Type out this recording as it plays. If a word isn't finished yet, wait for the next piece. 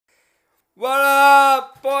What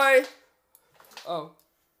up, boy? Oh.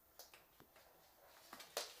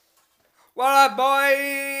 What up,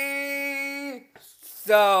 boy?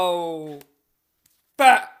 So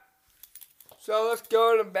let's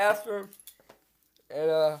go to the bathroom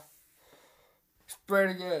and spray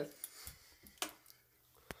it again.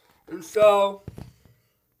 And so,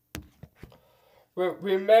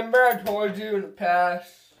 remember I told you in the past,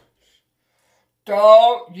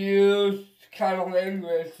 don't use kind of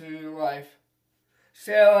language in your life.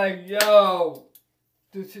 Say like, yo,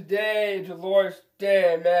 today, the Lord's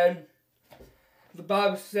day, man. The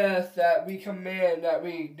Bible says that we command, that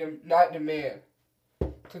we not demand.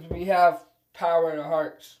 Because we have power in our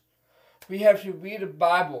hearts. We have to read the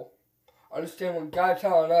Bible. Understand what God's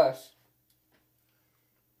telling us.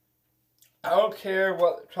 I don't care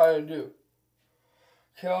what they're trying to do.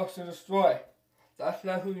 Kill us to destroy. That's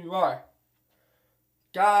not who you are.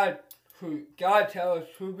 God tells us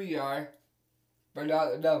who we are, but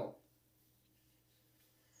not the devil.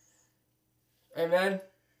 Amen?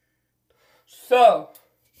 So,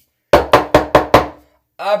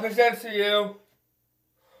 I present to you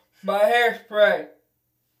my hairspray.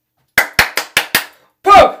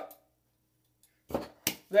 Poof!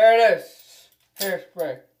 There it is.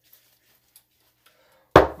 Hairspray.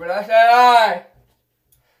 When I say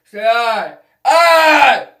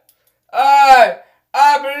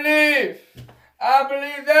I believe. I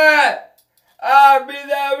believe that. I believe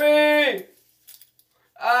that we.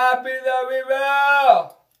 I believe that we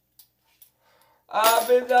will. I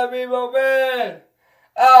believe that we will win.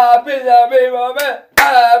 I believe that we will win.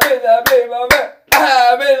 I believe that we will win.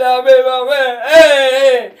 I believe that we will win.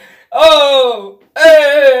 Hey! Oh!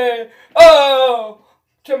 Hey! Oh!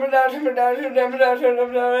 Turn me down, turn me down, turn me down, turn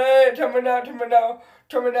me down, hey! Turn me down, turn me down,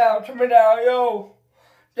 turn me down, turn me down, yo!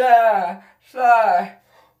 Yeah! Slide!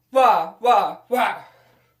 Wah! Wah! Wah!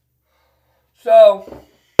 So,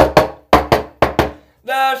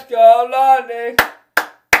 let's go, Lightning!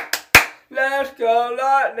 Let's go,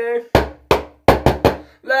 Lightning!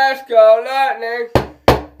 Let's go, Lightning!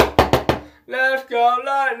 Let's go,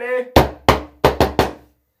 Lightning!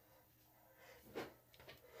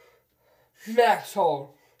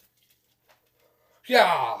 Maxwell.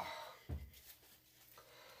 Yeah.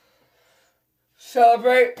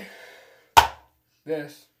 Celebrate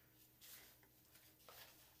this.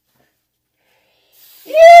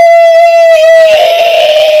 Yeah,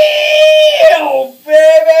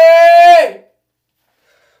 baby!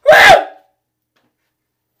 Woo!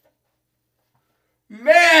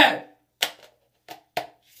 Man!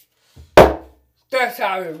 That's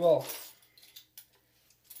how we roll.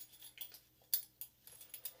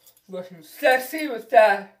 Looking sexy with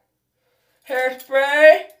that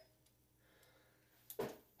hairspray.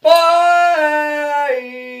 Bye!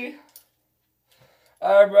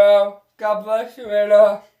 Alright, bro. God bless you,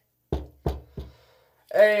 and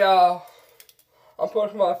hey, I'm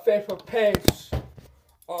posting my Facebook page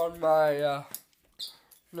on my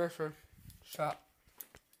nursery shop.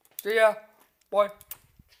 See ya, boy.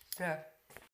 Yeah.